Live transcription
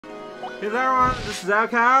Hey there, everyone. This is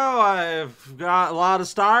Cow. I've got a lot of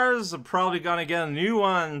stars. I'm probably gonna get a new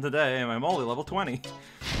one today, and I'm only level 20.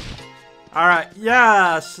 Alright,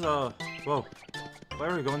 yeah, so... Whoa. Why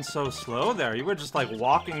are we going so slow there? You were just, like,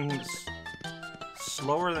 walking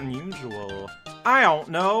slower than usual. I don't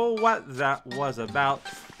know what that was about,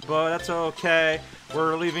 but that's okay.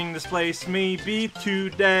 We're leaving this place maybe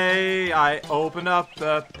today. I opened up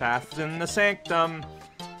the path in the sanctum.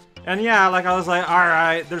 And yeah, like I was like,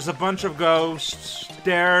 alright, there's a bunch of ghosts.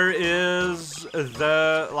 There is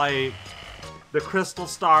the crystal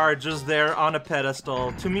star just there on a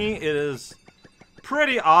pedestal. To me, it is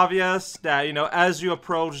pretty obvious that, you know, as you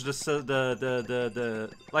approach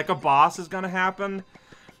like a boss is gonna happen.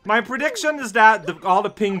 My prediction is that all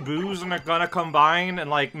the pink boos are gonna combine and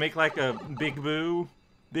like make like a big boo,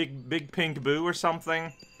 big pink boo or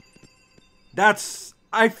something. That's...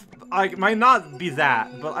 I might not be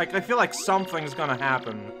that, but I feel like something's gonna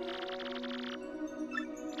happen.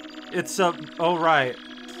 It's oh right.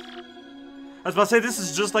 I was about to say this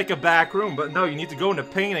is just like a back room, but no, you need to go into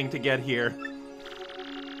painting to get here.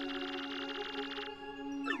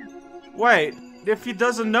 Wait, if he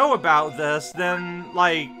doesn't know about this, then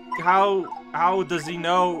like how does he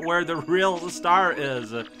know where the real star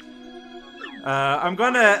is? I'm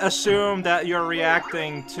gonna assume that you're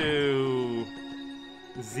reacting to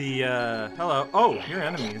the, hello. Oh, you're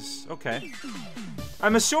enemies. Okay.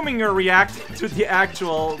 I'm assuming you're reacting to the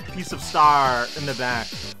actual piece of star in the back.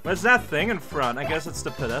 What's that thing in front? I guess it's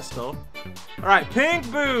the pedestal. Alright,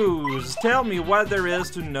 pink boos! Tell me what there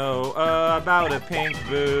is to know about a pink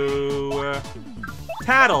boo.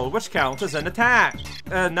 Tattle, which counts as an attack.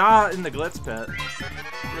 Not in the glitz pit.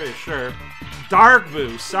 Pretty sure. Dark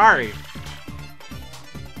boo, sorry.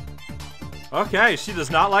 Okay, she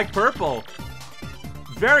does not like purple.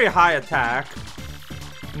 Very high attack.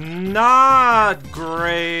 Not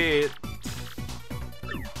great.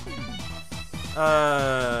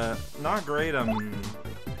 Not great,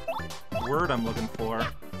 word I'm looking for.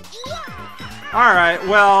 Alright,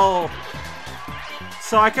 well...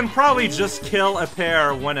 So I can probably just kill a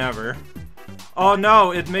pair whenever. Oh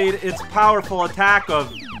no, it made its powerful attack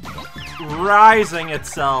of rising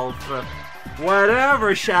itself.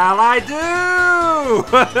 Whatever shall I do?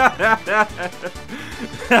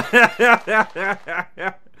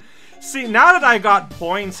 See, now that I got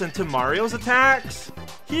points into Mario's attacks,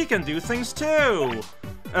 he can do things too.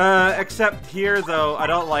 Except here, though, I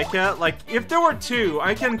don't like it. Like, if there were two,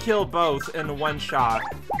 I can kill both in one shot.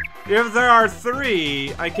 If there are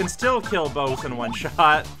three, I can still kill both in one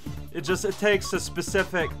shot. It takes a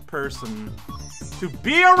specific person to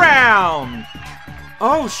be around.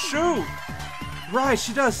 Oh, shoot. Right,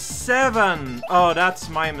 she does 7. Oh, that's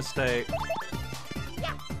my mistake.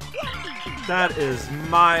 That is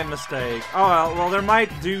my mistake. Oh, well, there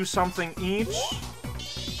might do something each.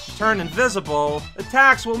 Turn invisible.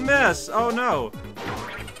 Attacks will miss. Oh, no.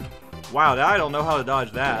 Wow, I don't know how to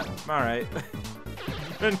dodge that. Alright.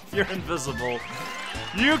 If you're invisible,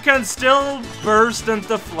 you can still burst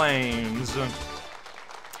into flames.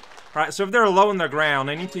 Alright, so if they're low on the ground,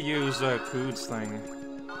 I need to use Kood's thing.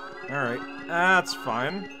 Alright. That's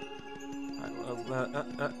fine.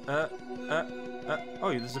 Oh,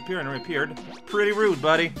 you disappeared and reappeared. Pretty rude,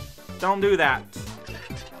 buddy. Don't do that.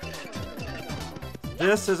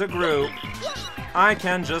 This is a group I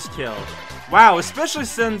can just kill. Wow, especially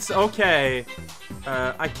since, okay,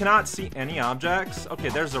 I cannot see any objects. Okay,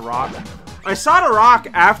 there's a rock. I saw the rock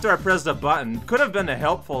after I pressed the button. Could have been a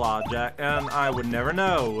helpful object, and I would never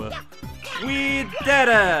know. We did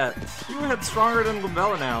it! You hit stronger than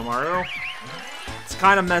Goombella now, Mario. It's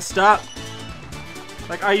kind of messed up.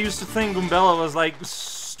 Like, I used to think Goombella was, like,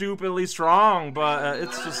 stupidly strong, but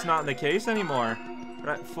it's just not the case anymore.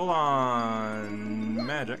 Right, full on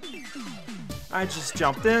magic. I just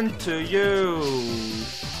jumped into you.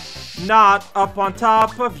 Not up on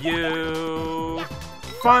top of you.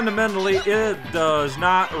 Fundamentally, it does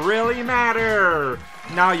not really matter.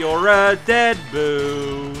 Now you're a dead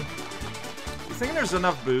boo. You think there's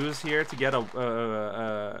enough boos here to get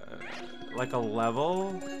like a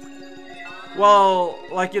level? Well,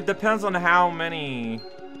 like it depends on how many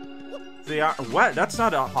they are. What? That's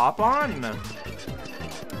not a hop on?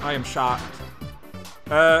 I am shocked.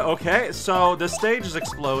 Okay, so the stage is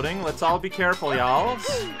exploding. Let's all be careful, y'all.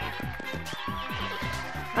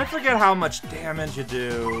 I forget how much damage you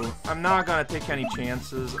do. I'm not gonna take any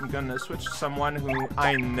chances. I'm gonna switch to someone who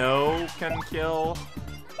I know can kill.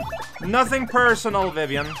 Nothing personal,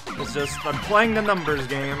 Vivian. It's just I'm playing the numbers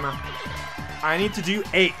game. I need to do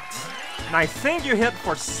 8. And I think you hit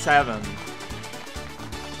for 7.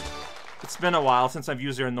 It's been a while since I've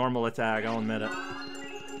used your normal attack, I'll admit it.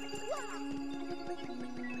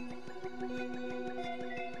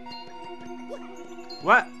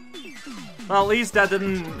 What? Well, at least that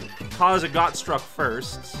didn't cause a got struck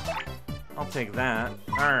first. I'll take that.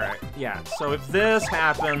 Alright, yeah. So if this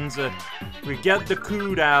happens, we get the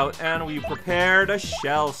coot out and we prepare to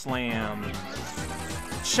shell slam.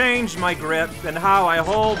 Change my grip and how I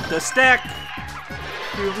hold the stick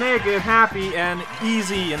to make it happy and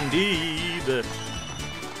easy indeed.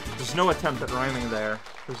 There's no attempt at rhyming there.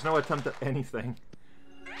 There's no attempt at anything.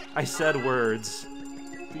 I said words.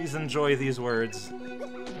 Please enjoy these words.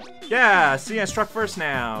 Yeah, see, I struck first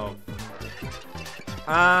now.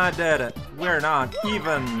 I did it. We're not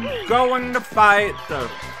even going to fight.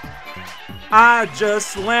 I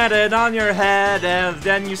just landed on your head and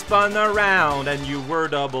then you spun around and you were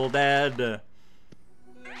double dead.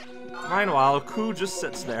 Meanwhile, Ku just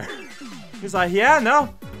sits there. He's like, yeah,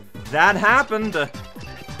 no, that happened.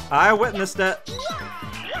 I witnessed it.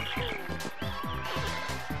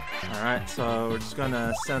 Alright, so we're just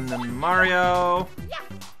gonna send in Mario.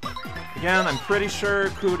 Again, I'm pretty sure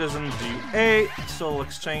Ku doesn't do 8, so we'll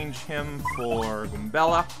exchange him for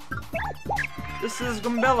Goombella. This is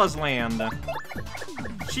Goombella's land.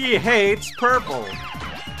 She hates purple.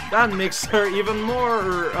 That makes her even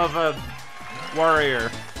more of a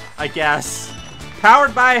warrior, I guess.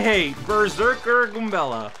 Powered by hate, Berserker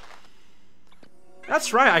Goombella.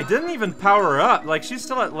 That's right, I didn't even power her up. Like, she's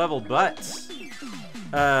still at level butts.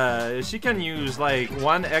 She can use, like,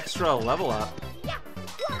 1 extra level up.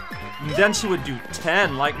 And then she would do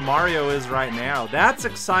 10, like Mario is right now. That's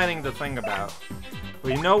exciting to think about.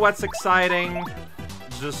 But you know what's exciting?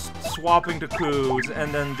 Just swapping to Ku's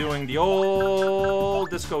and then doing the old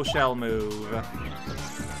disco shell move.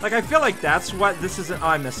 Like, I feel like that's what this is. Oh,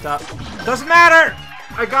 I messed up. Doesn't matter!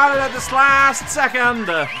 I got it at this last second!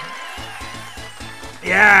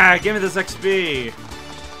 Yeah, give me this XP.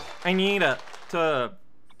 I need it to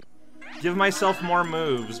give myself more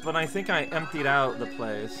moves, but I think I emptied out the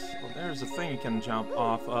place. Well, there's a thing you can jump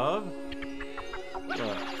off of.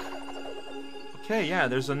 Look. Okay, yeah,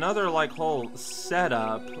 there's another, like, whole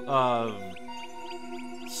setup of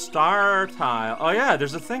star tile. Oh, yeah,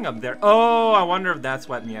 there's a thing up there. Oh, I wonder if that's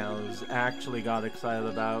what Meows actually got excited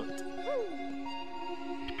about.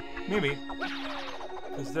 Maybe.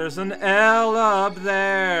 Because there's an L up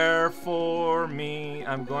there for me.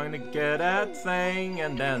 I'm going to get that thing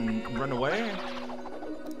and then run away.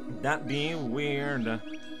 That'd be weird.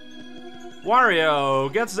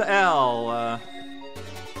 Wario gets the L.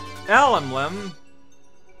 L emblem.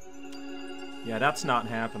 Yeah, that's not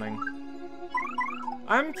happening.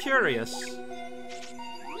 I'm curious.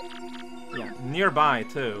 Yeah, nearby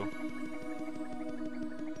too.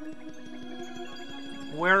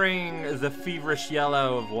 Wearing the feverish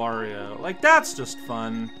yellow of Wario. Like, that's just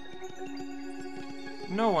fun.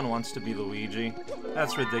 No one wants to be Luigi.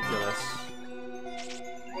 That's ridiculous.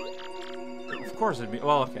 Of course it'd be...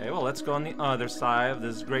 Well, okay. Well, let's go on the other side of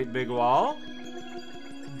this great big wall.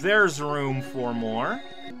 There's room for more.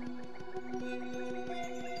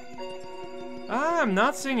 I'm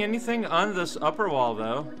not seeing anything on this upper wall,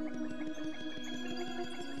 though.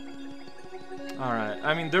 Alright,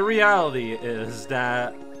 I mean, the reality is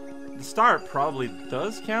that the star probably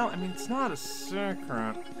does count. I mean, it's not a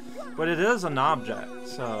secret, but it is an object,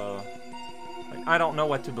 so... Like, I don't know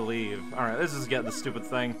what to believe. Alright, let's just get the stupid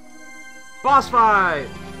thing. Boss fight!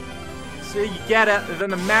 See, you get it, and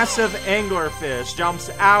then a massive anglerfish jumps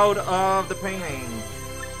out of the painting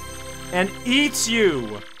and eats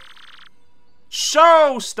you!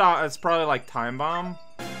 Show stop! It's probably like Time Bomb.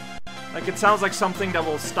 Like, it sounds like something that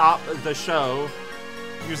will stop the show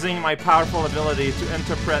using my powerful ability to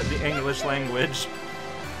interpret the English language.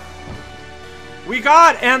 We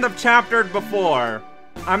got end of chapter before.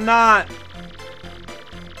 I'm not...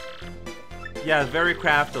 Yeah, very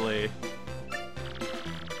craftily.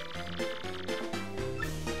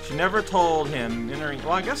 She never told him entering...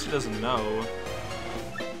 Well, I guess she doesn't know.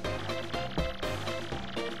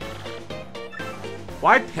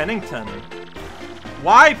 Why Pennington?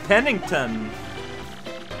 Why Pennington?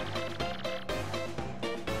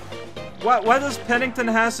 What does Pennington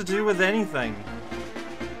has to do with anything?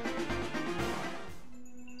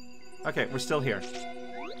 Okay, we're still here.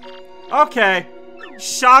 Okay.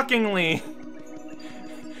 Shockingly,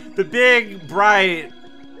 the big, bright,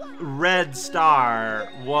 red star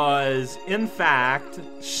was, in fact,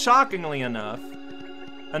 shockingly enough,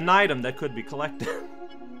 an item that could be collected.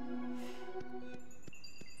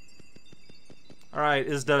 Alright,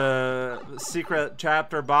 is the secret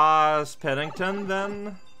chapter boss Pennington,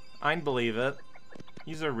 then? I'd believe it.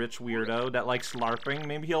 He's a rich weirdo that likes LARPing.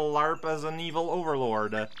 Maybe he'll LARP as an evil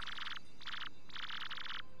overlord.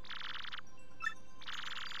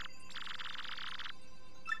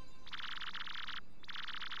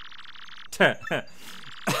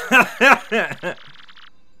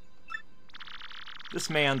 This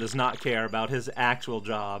man does not care about his actual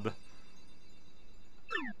job.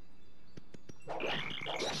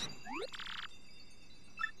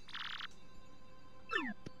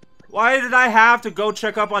 Why did I have to go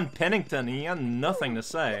check up on Pennington? He had nothing to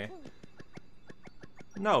say.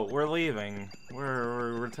 No, we're leaving.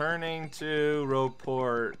 We're returning to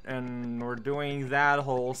Rogueport, and we're doing that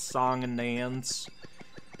whole song and dance.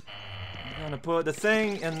 I'm gonna put the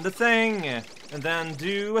thing in the thing, and then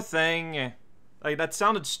do a thing. Like, that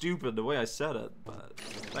sounded stupid the way I said it, but,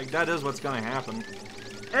 like, that is what's gonna happen.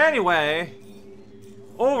 Anyway,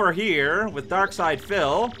 over here with Darkside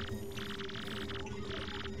Phil.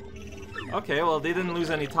 Okay, well, they didn't lose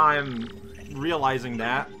any time realizing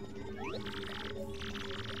that.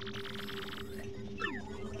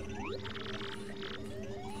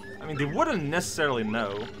 I mean, they wouldn't necessarily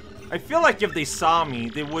know. I feel like if they saw me,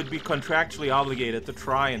 they would be contractually obligated to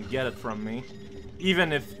try and get it from me.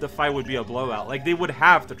 Even if the fight would be a blowout. Like, they would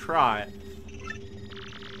have to try.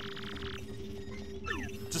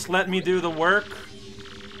 Just let me do the work.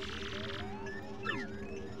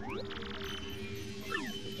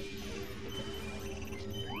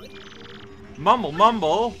 Mumble,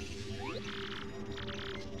 mumble.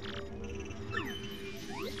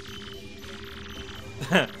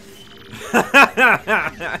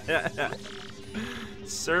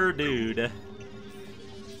 Sir dude.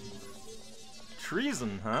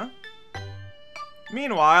 Treason, huh?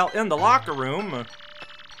 Meanwhile, in the locker room...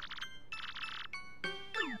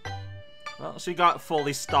 Well, she got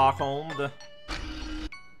fully Stockholmed.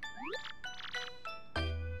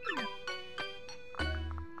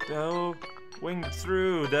 Going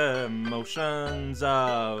through the motions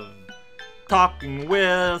of talking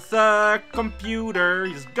with a computer.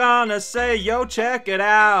 He's gonna say, yo, check it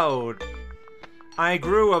out. I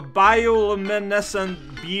grew a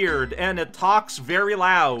bioluminescent beard and it talks very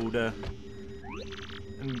loud.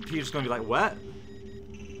 And Peter's gonna be like, what?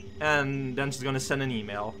 And then she's gonna send an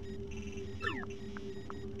email.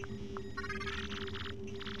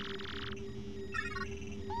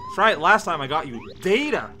 That's right, last time I got you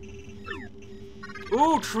data.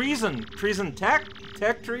 Ooh, treason. Treason tech?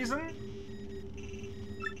 Tech treason?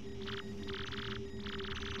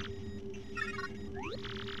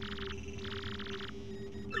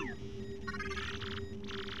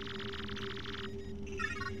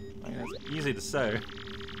 That's easy to say.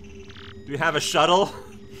 Do you have a shuttle?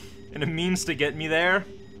 And a means to get me there?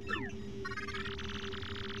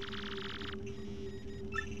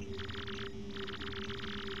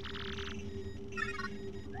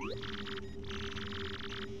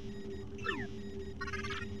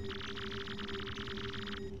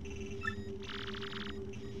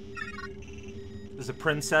 Is the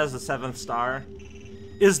princess the 7th star?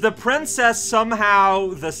 Is the princess somehow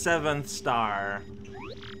the 7th star?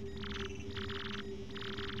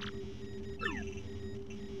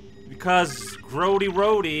 Because Grody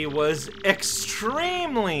Rody was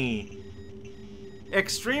extremely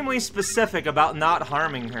specific about not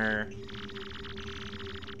harming her.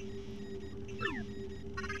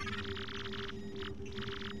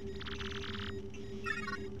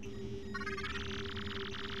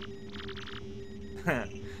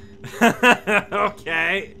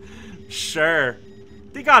 Okay, sure.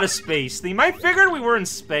 They got a space theme. I figured we were in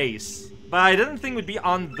space, but I didn't think we'd be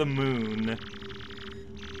on the moon.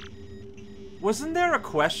 Wasn't there a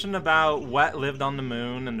question about what lived on the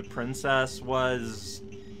moon and the princess was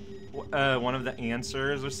one of the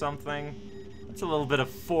answers or something? That's a little bit of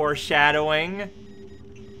foreshadowing.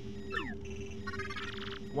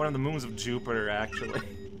 One of the moons of Jupiter, actually.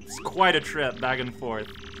 It's quite a trip back and forth.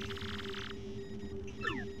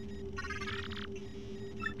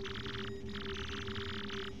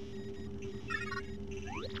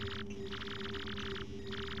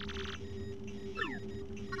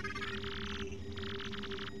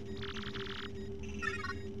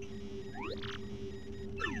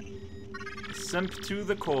 Simp to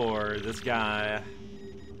the core, this guy.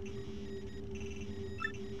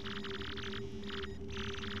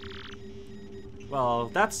 Well,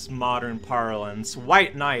 that's modern parlance.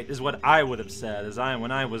 White knight is what I would have said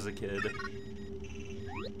when I was a kid.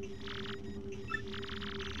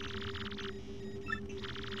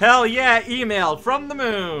 Hell yeah, email from the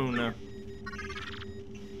moon.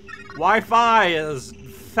 Wi-Fi is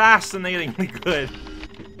fascinatingly good.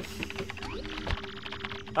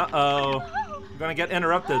 Uh-oh. I'm gonna get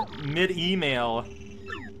interrupted mid-email.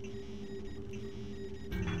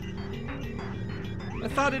 I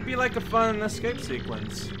thought it'd be like a fun escape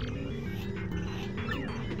sequence.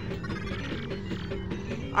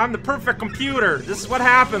 I'm the perfect computer. This is what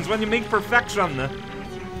happens when you make perfection.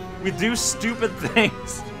 We do stupid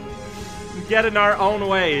things. Get in our own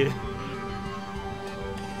way.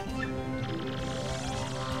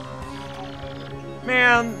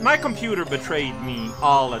 Man, my computer betrayed me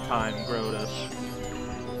all the time, Grota.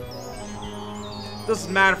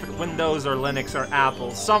 Doesn't matter if it's Windows or Linux or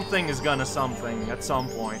Apple. Something is gonna something at some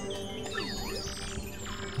point.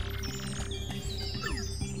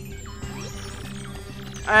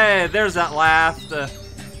 Hey, there's that laugh.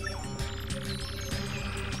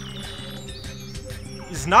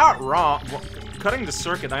 He's not wrong. Well, cutting the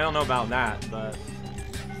circuit, I don't know about that, but...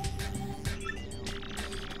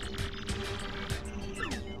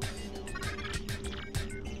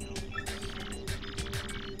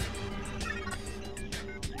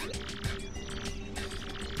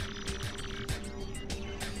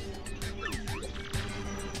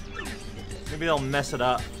 Maybe they'll mess it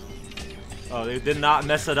up. Oh, they did not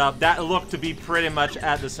mess it up. That looked to be pretty much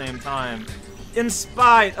at the same time. In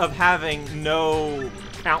spite of having no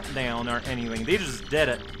countdown or anything. They just did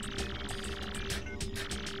it.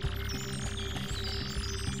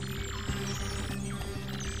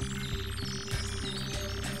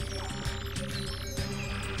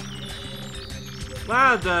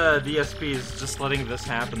 Glad the DSP is just letting this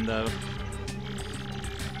happen, though.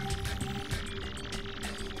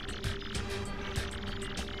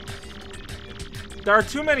 There are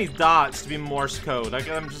too many dots to be Morse code.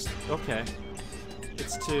 I'm just... okay.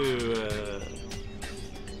 It's too...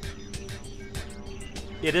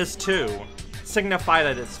 It is too. Signify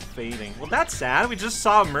that it's fading. Well, that's sad. We just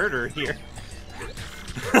saw murder here.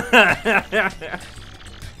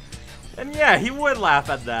 And yeah, he would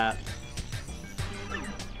laugh at that.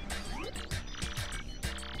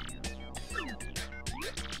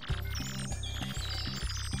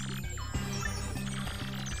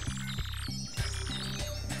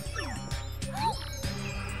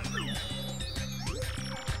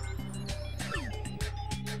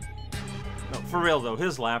 For real though,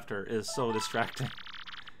 his laughter is so distracting.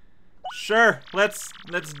 Sure, let's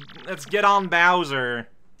get on Bowser.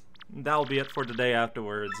 That'll be it for today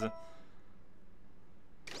afterwards.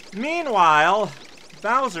 Meanwhile,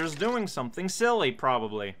 Bowser's doing something silly,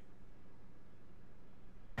 probably.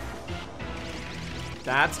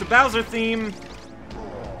 That's the Bowser theme.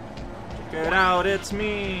 Check it out, it's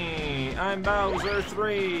me. I'm Bowser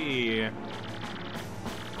 3.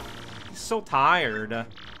 He's so tired.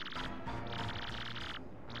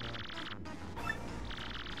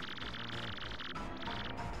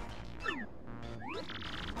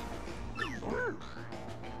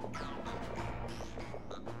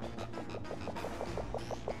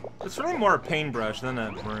 It's really more a paintbrush than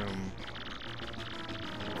a broom.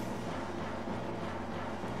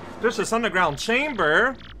 There's this underground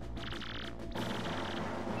chamber.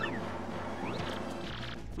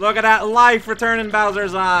 Look at that life return in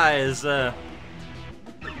Bowser's eyes.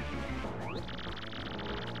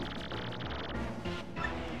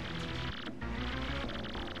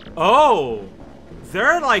 Oh!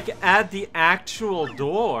 They're like at the actual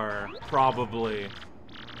door, probably.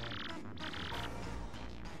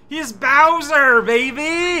 He's Bowser,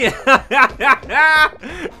 baby!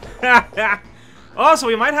 Oh, so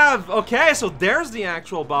we might have... okay, so there's the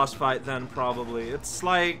actual boss fight then, probably. It's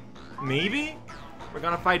like... maybe? We're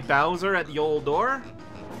gonna fight Bowser at the old door?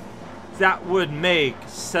 That would make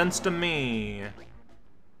sense to me.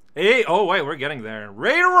 Hey, oh wait, we're getting there.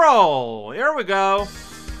 Ready to roll! Here we go.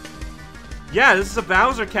 Yeah, this is a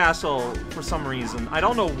Bowser castle for some reason. I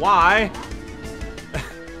don't know why.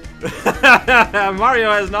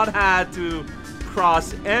 Mario has not had to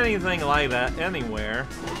cross anything like that anywhere.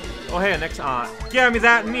 Oh hey, next give me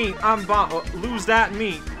that meat. Lose that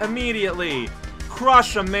meat immediately.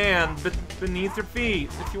 Crush a man beneath your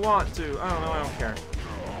feet if you want to. I don't know, I don't care.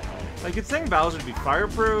 Like, you'd think Bowser would be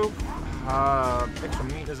fireproof. Extra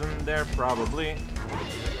meat is in there, probably.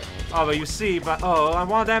 Oh, but you see, oh, I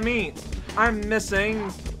want that meat. I'm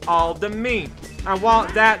missing all the meat. I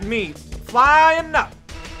want that meat. Flying up.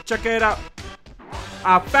 Check it out.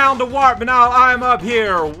 I found a warp, but now I'm up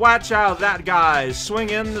here. Watch out, that guy's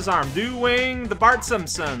swinging his arm. Doing the Bart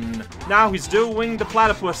Simpson. Now he's doing the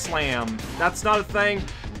platypus slam. That's not a thing.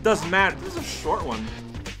 Doesn't matter. This is a short one.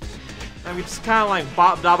 And we just kind of like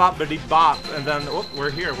bop, da bop, biddy bop. And then, oh, we're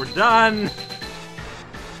here. We're done.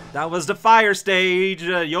 That was the fire stage.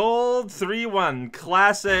 The old 3-1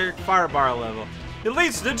 classic fire bar level. It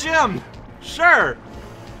leads to the gym. Sure.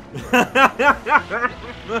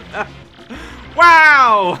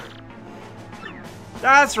 Wow!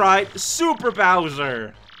 That's right, Super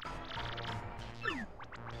Bowser.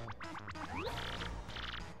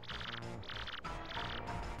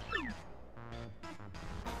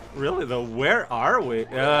 Really though, where are we?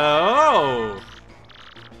 Oh!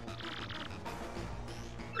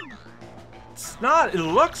 It's not. It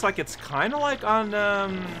looks like it's kind of like on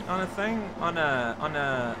a thing, on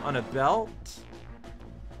a belt.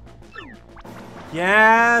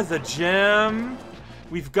 Yeah, the gym.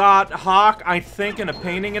 We've got Hawk, I think, in a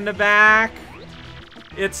painting in the back.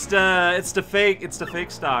 It's the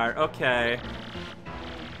fake star. Okay.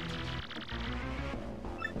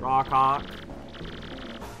 Rock Hawk.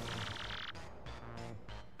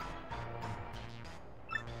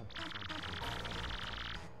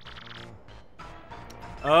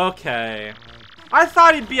 Okay. I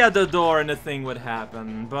thought he'd be at the door and the thing would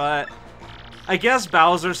happen, but I guess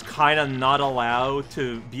Bowser's kind of not allowed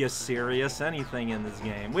to be a serious anything in this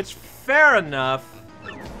game, which, fair enough.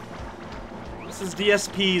 This is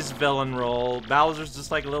DSP's villain role. Bowser's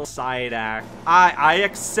just like a little side act. I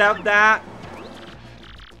accept that,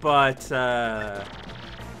 but I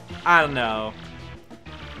don't know.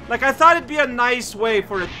 Like, I thought it'd be a nice way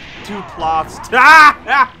for the two plots to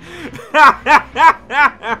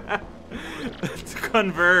to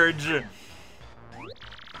converge.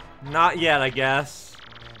 Not yet, I guess.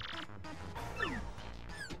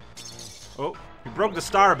 Oh, you broke the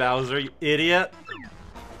star, Bowser, you idiot.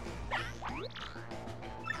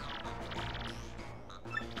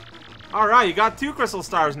 Alright, you got 2 crystal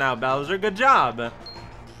stars now, Bowser. Good job.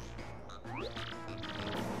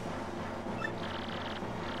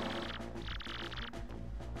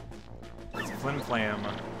 It's Flim Flam.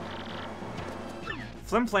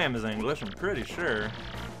 Flim Flam is English, I'm pretty sure.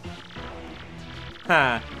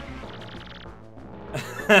 Ha.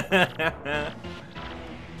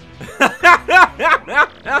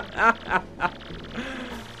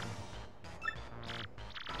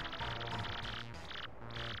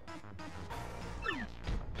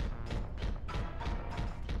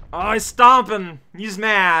 Oh, he's stomping. He's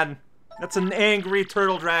mad. That's an angry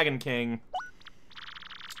turtle dragon king.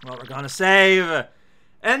 Well, we're gonna save.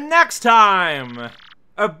 And next time,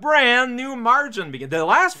 a brand new margin begins. The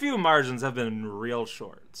last few margins have been real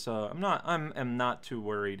short, so I'm not too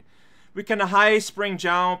worried. We can high spring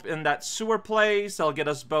jump in that sewer place. That'll get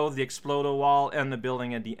us both the explodo wall and the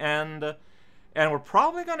building at the end. And we're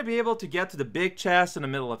probably going to be able to get to the big chest in the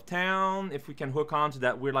middle of town if we can hook onto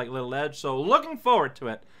that weird like little ledge. So looking forward to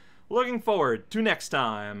it. Looking forward to next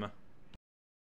time.